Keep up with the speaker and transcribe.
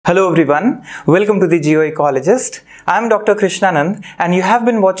Hello everyone, welcome to the Geoecologist. I am Dr. Krishnanand and you have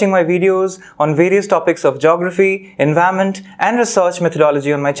been watching my videos on various topics of geography, environment and research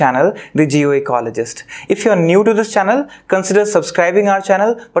methodology on my channel, The Geoecologist. If you are new to this channel, consider subscribing our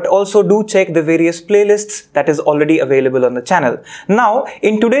channel, but also do check the various playlists that is already available on the channel. Now,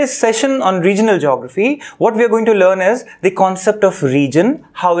 in today's session on regional geography, what we are going to learn is the concept of region,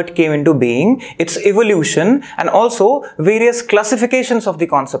 how it came into being, its evolution and also various classifications of the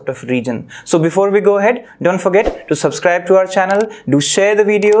concept of region. So before we go ahead, don't forget to subscribe to our channel, do share the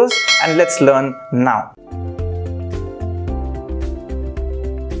videos and let's learn now.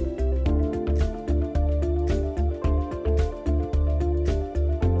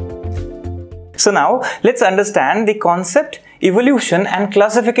 So now let's understand the concept, evolution and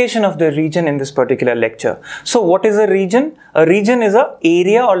classification of the region in this particular lecture. So what is a region? A region is an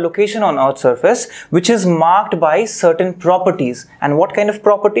area or location on Earth's surface which is marked by certain properties. And what kind of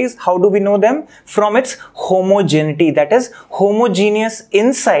properties? How do we know them? From its homogeneity, that is homogeneous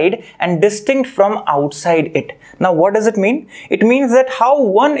inside and distinct from outside it. Now what does it mean? It means that how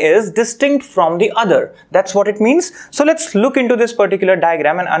one is distinct from the other. That's what it means. So let's look into this particular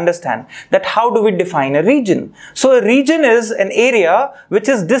diagram and understand that how do we define a region. So a region is an area which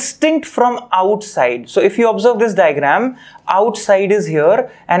is distinct from outside. So if you observe this diagram, outside is here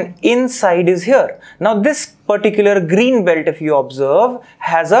and inside is here. Now this particular green belt, if you observe,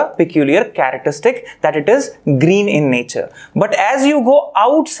 has a peculiar characteristic that it is green in nature. But as you go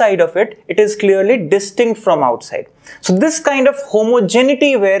outside of it, it is clearly distinct from outside. So this kind of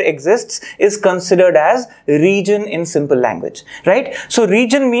homogeneity where exists is considered as region in simple language, right? So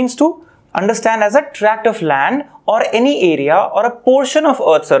region means to understand as a tract of land or any area or a portion of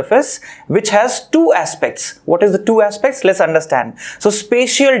Earth's surface which has two aspects. What is the two aspects? Let's understand. So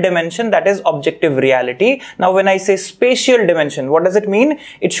spatial dimension, that is objective reality. Now when I say spatial dimension, what does it mean?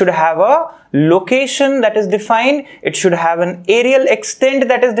 It should have a location that is defined, it should have an areal extent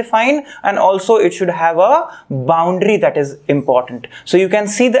that is defined, and also it should have a boundary that is important. So you can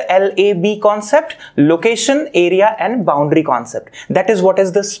see the LAB concept, location, area and boundary concept. That is what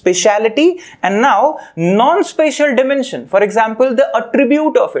is the spatiality. And now non-spatial dimension, for example, the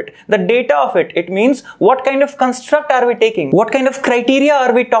attribute of it, the data of it, it means what kind of construct are we taking, what kind of criteria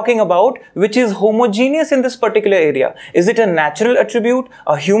are we talking about which is homogeneous in this particular area. Is it a natural attribute,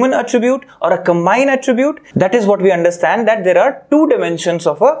 a human attribute or a combined attribute? That is what we understand, that there are two dimensions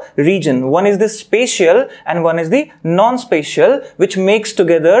of a region. One is the spatial and one is the non-spatial, which makes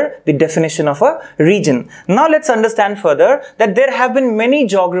together the definition of a region. Now let's understand further that there have been many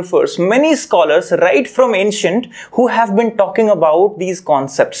geographers, many scholars right from ancient who have been talking about these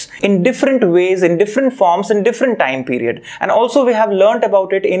concepts in different ways, in different forms, in different time period. And also we have learnt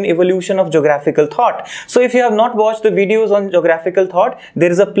about it in evolution of geographical thought. So if you have not watched the videos on geographical thought,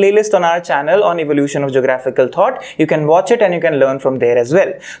 there is a playlist on our channel on evolution of geographical thought. You can watch it and you can learn from there as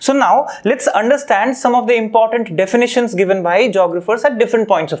well. So now let's understand some of the important definitions given by geographers at different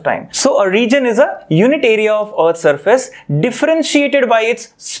points of time. So a region is a unit area of Earth's surface differentiated by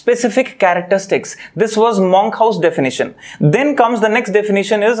its specific characteristics. This was Monkhouse definition. Then comes the next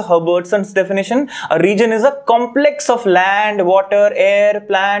definition is Herbertson's definition. A region is a complex of land, water, air,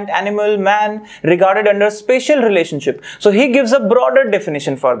 plant, animal, man regarded under spatial relationship. So he gives a broader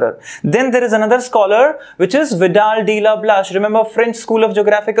definition further. Then there is another scholar which is Vidal de la Blache. Remember French school of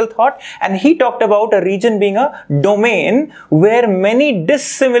geographical thought, and he talked about a region being a domain where many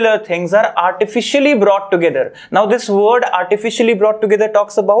dissimilar things are artificially brought together. Now this word artificially brought together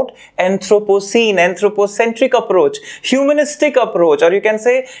talks about Anthropocene, anthropocentric approach, humanistic approach, or you can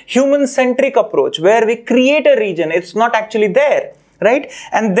say human-centric approach, where we create a region, it's not actually there. Right?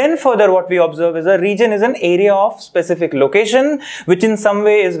 And then further what we observe is a region is an area of specific location which in some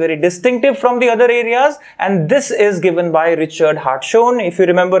way is very distinctive from the other areas, and this is given by Richard Hartshorne. If you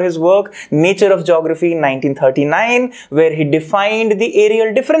remember his work Nature of Geography in 1939, where he defined the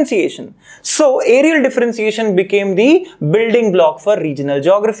areal differentiation. So areal differentiation became the building block for regional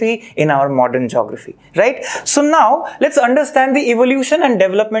geography in our modern geography, right? So now let's understand the evolution and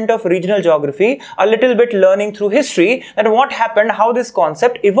development of regional geography, a little bit learning through history that what happened, how this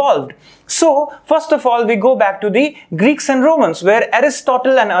concept evolved. So first of all we go back to the Greeks and Romans, where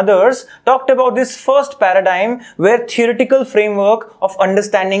Aristotle and others talked about this first paradigm where theoretical framework of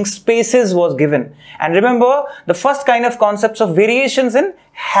understanding spaces was given. And remember the first kind of concepts of variations in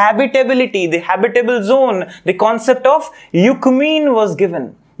habitability, the habitable zone, the concept of eukemene was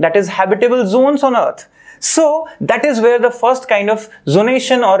given, that is habitable zones on Earth. So that is where the first kind of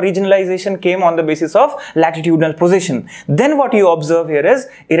zonation or regionalization came on the basis of latitudinal position. Then what you observe here is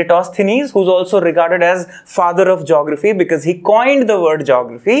Eratosthenes, who's also regarded as father of geography because he coined the word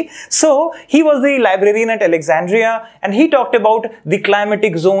geography. So he was the librarian at Alexandria, and he talked about the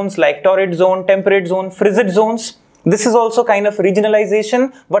climatic zones like torrid zone, temperate zone, frigid zones. This is also kind of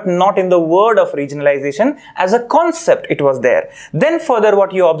regionalization, but not in the word of regionalization. As a concept, it was there. Then further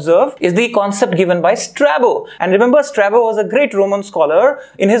what you observe is the concept given by Strabo. And remember, Strabo was a great Roman scholar.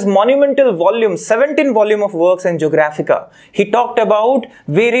 In his monumental volume, 17 volume of works in Geographica, he talked about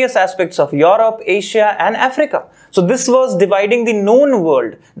various aspects of Europe, Asia and Africa. So this was dividing the known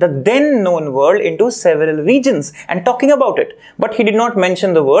world, the then known world, into several regions and talking about it. But he did not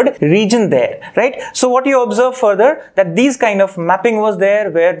mention the word region there, right? So what you observe further, that these kind of mapping was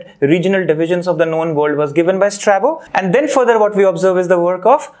there where regional divisions of the known world was given by Strabo. And then further what we observe is the work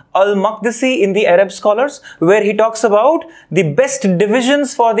of Al-Maqdisi in the Arab scholars, where he talks about the best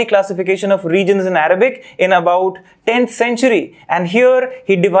divisions for the classification of regions in Arabic in about 10th century. And here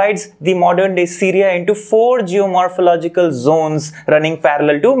he divides the modern day Syria into 4 geomorphological zones running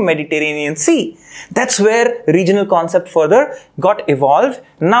parallel to Mediterranean Sea. That's where regional concept further got evolved.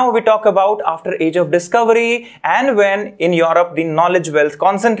 Now we talk about after age of discovery and when in Europe the knowledge wealth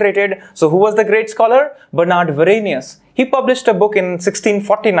concentrated. So who was the great scholar? Bernard Varenius. He published a book in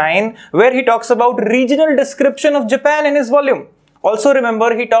 1649 where he talks about regional description of Japan in his volume. Also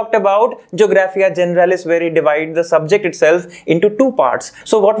remember, he talked about Geographia Generalis, where he divided the subject itself into 2 parts.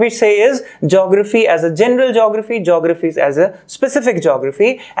 So what we say is geography as a general geography, geography as a specific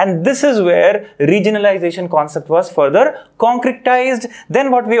geography, and this is where regionalization concept was further concretized. Then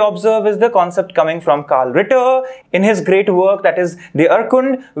what we observe is the concept coming from Karl Ritter in his great work, that is the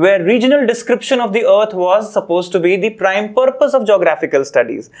Urkund, where regional description of the earth was supposed to be the prime purpose of geographical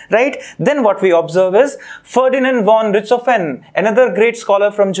studies, right? Then what we observe is Ferdinand von Richthofen, another great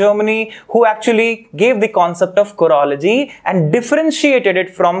scholar from Germany, who actually gave the concept of chorology and differentiated it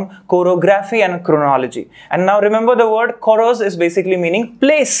from chorography and chronology. And now remember, the word choros is basically meaning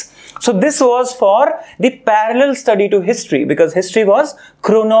place. So this was for the parallel study to history, because history was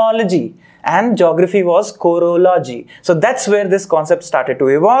chronology and geography was chorology. So that's where this concept started to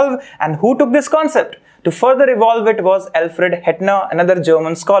evolve. And who took this concept to further evolve it was Alfred Hettner, another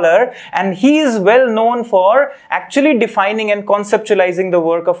German scholar, and he is well known for actually defining and conceptualizing the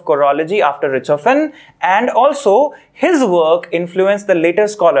work of chorology after Richthofen, and also his work influenced the later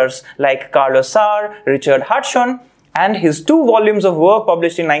scholars like Carlos Saar, Richard Hartshorne, and his 2 volumes of work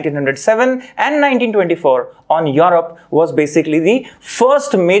published in 1907 and 1924 on Europe was basically the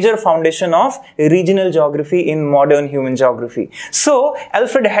first major foundation of regional geography in modern human geography. So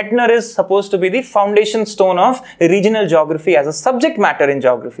Alfred Hettner is supposed to be the foundation stone of regional geography as a subject matter in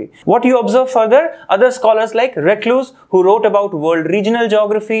geography. What you observe further, other scholars like Reclus, who wrote about world regional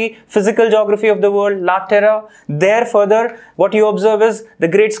geography, physical geography of the world, La Terre. There further, what you observe is the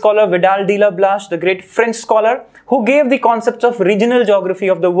great scholar Vidal de la Blache, the great French scholar, who gave the concepts of regional geography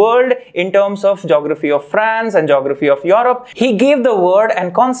of the world in terms of geography of France and geography of Europe. He gave the word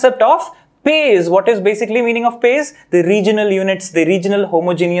and concept of PACE. What is basically meaning of PACE? The regional units, the regional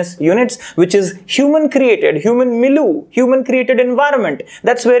homogeneous units, which is human created, human milieu, human created environment.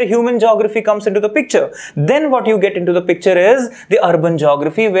 That's where human geography comes into the picture. Then what you get into the picture is the urban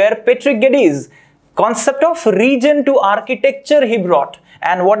geography, where Patrick Geddes concept of region to architecture he brought.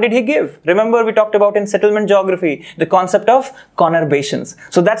 And what did he give? Remember, we talked about in settlement geography, the concept of conurbations.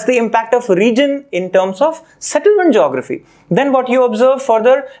 So that's the impact of region in terms of settlement geography. Then what you observe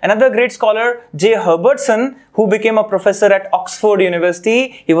further, another great scholar, J. Herbertson, who became a professor at Oxford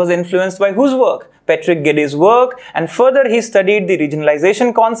University, he was influenced by whose work? Patrick Geddes' work, and further he studied the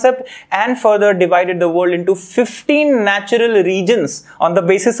regionalization concept and further divided the world into 15 natural regions on the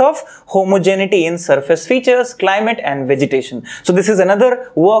basis of homogeneity in surface features, climate and vegetation. So this is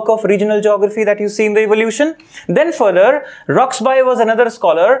another work of regional geography that you see in the evolution. Then further, Roxby was another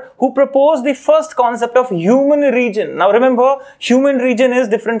scholar who proposed the first concept of human region. Now remember, human region is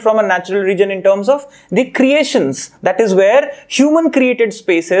different from a natural region in terms of the creations. That is where human created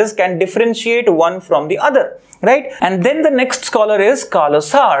spaces can differentiate one from the other, right? And then the next scholar is Carlos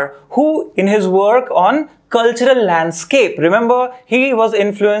Saar, who in his work on cultural landscape. Remember, he was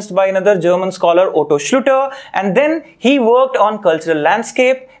influenced by another German scholar, Otto Schluter, and then he worked on cultural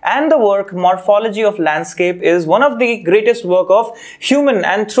landscape, and the work Morphology of Landscape is one of the greatest work of human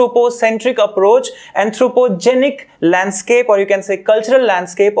anthropocentric approach, anthropogenic landscape, or you can say cultural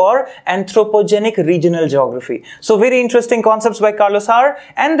landscape or anthropogenic regional geography. So very interesting concepts by Carlos Haar.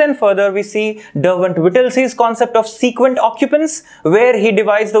 And then further we see Derwent Whittlesey's concept of sequent occupants, where he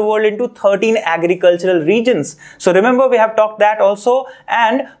divides the world into 13 agricultural regions. So remember, we have talked that also.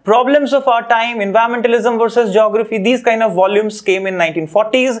 And Problems of Our Time, Environmentalism versus Geography, these kind of volumes came in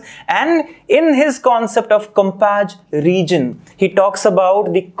 1940s. And in his concept of compage region, he talks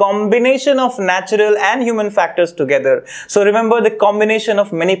about the combination of natural and human factors together. So remember, the combination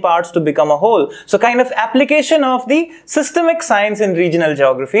of many parts to become a whole. So kind of application of the systemic science in regional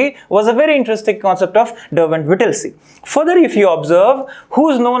geography was a very interesting concept of Derwent Whittlesey. Further, if you observe, who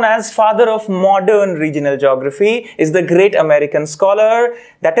is known as father of modern regional geography is the great American scholar,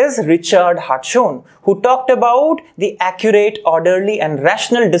 that is Richard Hartshorne, who talked about the accurate, orderly and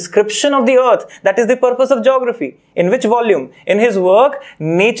rational description of the earth. That is the purpose of geography. In which volume? In his work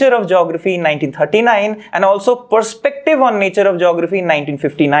Nature of Geography in 1939, and also Perspective on Nature of Geography in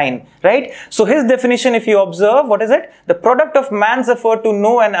 1959, right? So his definition, if you observe, what is it? The product of man's effort to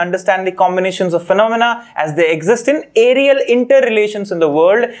know and understand the combinations of phenomena as they exist in areal interrelations in the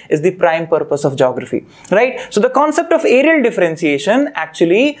world is the prime purpose of geography, right? So the concept of areal differentiation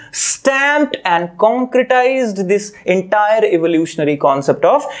actually stamped and concretized this entire evolutionary concept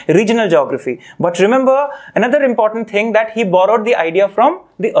of regional geography. But remember, another important thing, that he borrowed the idea from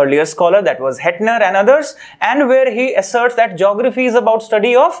the earlier scholar, that was Hettner and others, and where he asserts that geography is about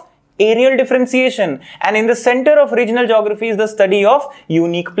study of areal differentiation, and in the center of regional geography is the study of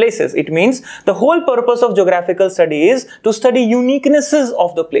unique places. It means the whole purpose of geographical study is to study uniquenesses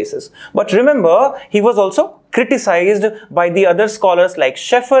of the places. But remember, he was also criticized by the other scholars like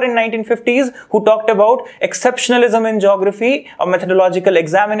Scheffer in 1950s, who talked about exceptionalism in geography, a methodological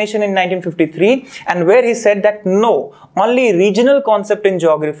examination in 1953, and where he said that no, only regional concept in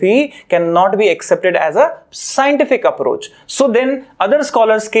geography cannot be accepted as a scientific approach. So then other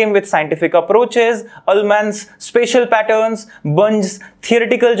scholars came with scientific approaches, Ullmann's spatial patterns, Bunge's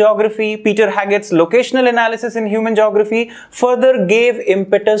theoretical geography, Peter Haggett's locational analysis in human geography further gave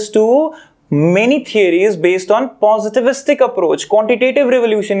impetus to many theories based on positivistic approach, quantitative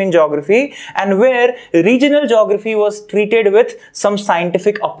revolution in geography, and where regional geography was treated with some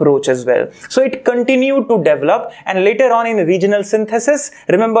scientific approach as well. So it continued to develop, and later on in regional synthesis,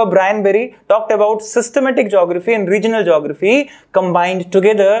 remember Brian Berry talked about systematic geography and regional geography combined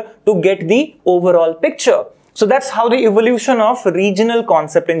together to get the overall picture. So that's how the evolution of regional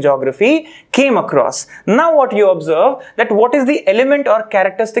concept in geography came across. Now what you observe, that what is the element or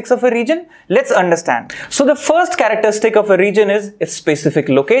characteristics of a region? Let's understand. So the first characteristic of a region is its specific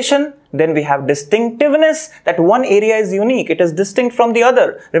location. Then we have distinctiveness, that one area is unique, it is distinct from the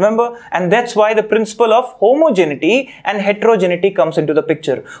other, remember, and that's why the principle of homogeneity and heterogeneity comes into the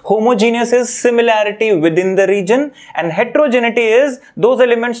picture. Homogeneous is similarity within the region, and heterogeneity is those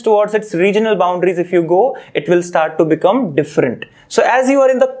elements towards its regional boundaries. If you go, it will start to become different. So as you are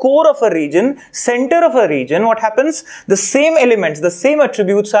in the core of a region, center of a region, what happens? The same elements, the same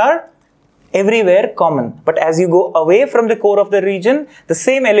attributes are everywhere common, but as you go away from the core of the region, the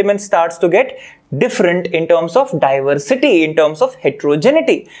same element starts to get different in terms of diversity, in terms of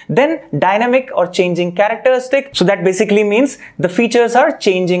heterogeneity. Then dynamic or changing characteristic. So that basically means the features are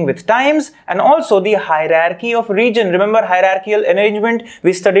changing with times, and also the hierarchy of region. Remember hierarchical arrangement,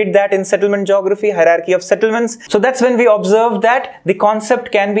 we studied that in settlement geography, hierarchy of settlements. So that's when we observe that the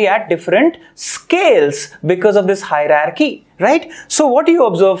concept can be at different scales because of this hierarchy. Right? So what do you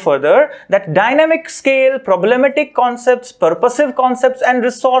observe further? That dynamic scale, problematic concepts, purposive concepts and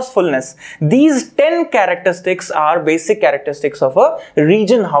resourcefulness. These 10 characteristics are basic characteristics of a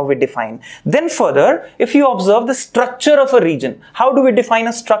region, how we define. Then further, if you observe the structure of a region, how do we define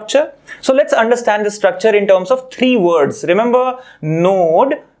a structure? So let's understand the structure in terms of 3 words. Remember,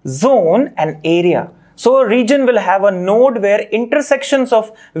 node, zone and area. So a region will have a node where intersections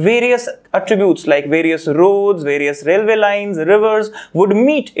of various attributes like various roads, various railway lines, rivers would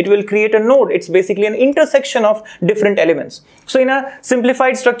meet. It will create a node. It's basically an intersection of different elements. So in a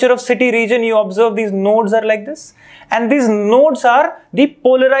simplified structure of city region, you observe these nodes are like this. And these nodes are the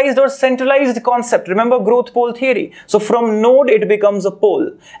polarized or centralized concept. Remember growth pole theory. So from node, it becomes a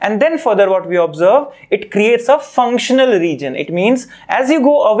pole. And then further what we observe, it creates a functional region. It means as you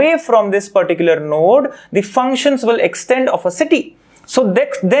go away from this particular node, the functions will extend of a city. So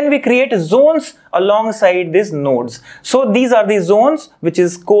then we create zones alongside these nodes. So these are the zones, which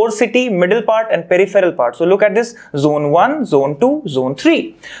is core city, middle part and peripheral part. So look at this: zone 1, zone 2, zone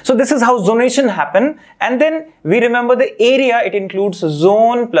 3. So this is how zonation happen. And then we remember the area, it includes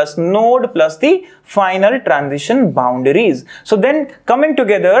zone plus node plus the final transition boundaries. So then coming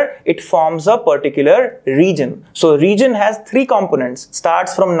together, it forms a particular region. So region has three components,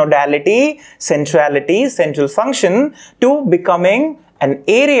 starts from nodality, centrality, central function, to becoming an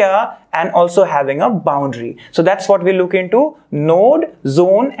area and also having a boundary. So that's what we look into: node,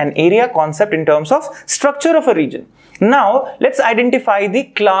 zone and area concept in terms of structure of a region. Now let's identify the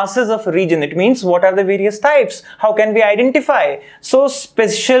classes of a region. It means what are the various types? How can we identify? So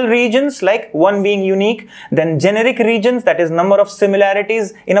special regions, like one being unique, then generic regions, that is number of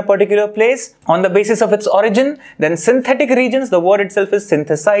similarities in a particular place on the basis of its origin, then synthetic regions, the word itself is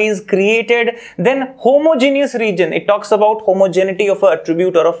synthesized, created, then homogeneous region, it talks about homogeneity of an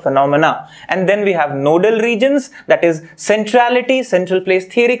attribute or a phenomena, and then we have nodal regions, that is centrality, central place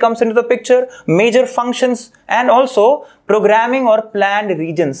theory comes into the picture, major functions, and also programming or planned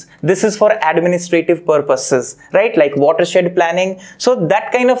regions. This is for administrative purposes, right? Like watershed planning. So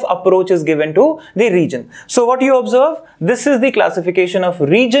that kind of approach is given to the region. So what you observe, this is the classification of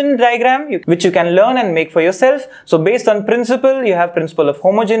region diagram, which you can learn and make for yourself. So based on principle, you have principle of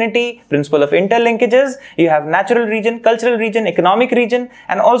homogeneity, principle of interlinkages, you have natural region, cultural region, economic region,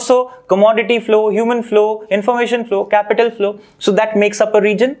 and also commodity flow, human flow, information flow, capital flow. So that makes up a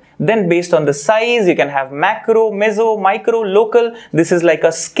region. Then based on the size, you can have macro, meso, micro, local. This is like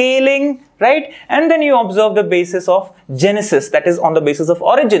a scaling, right? And then you observe the basis of genesis, that is on the basis of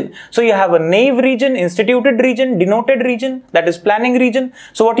origin. So you have a naive region, instituted region, denoted region, that is planning region.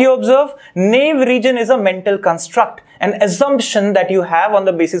 So what you observe, naive region is a mental construct, an assumption that you have on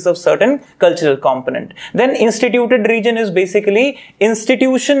the basis of certain cultural component. Then instituted region is basically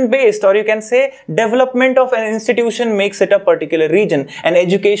institution based, or you can say development of an institution makes it a particular region, an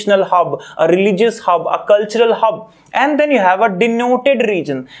educational hub, a religious hub, a cultural hub. And then you have a denoted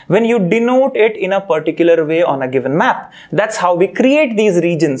region, when you denote it in a particular way on a given map. That's how we create these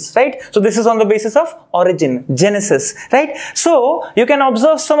regions, right? So this is on the basis of origin, genesis, right? So you can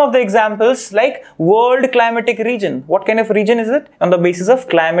observe some of the examples, like world climatic region. What kind of region is it? On the basis of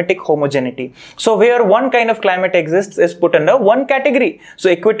climatic homogeneity. So where one kind of climate exists is put under one category. So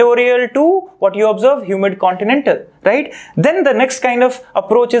equatorial to what you observe, humid continental, right? Then the next kind of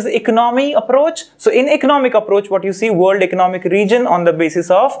approach is economy approach. So in economic approach, what you see, world economic region on the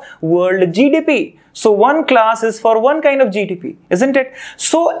basis of world GDP. So one class is for one kind of GDP, isn't it?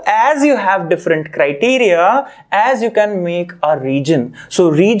 So as you have different criteria, as you can make a region. So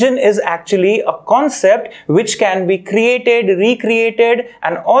region is actually a concept which can be created, recreated,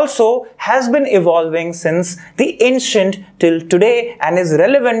 and also has been evolving since the ancient till today and is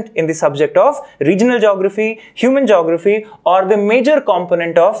relevant in the subject of regional geography, human geography, or the major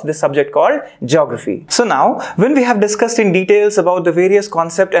component of the subject called geography. So now, when we have discussed in details about the various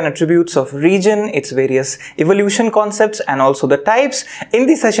concepts and attributes of region, its various evolution concepts and also the types, in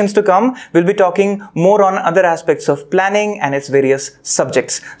the sessions to come, we'll be talking more on other aspects of planning and its various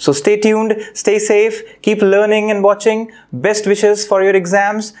subjects. So stay tuned, stay safe, keep learning and watching. Best wishes for your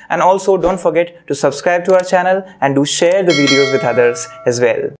exams, and also don't forget to subscribe to our channel and do share the videos with others as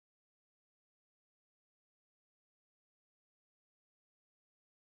well.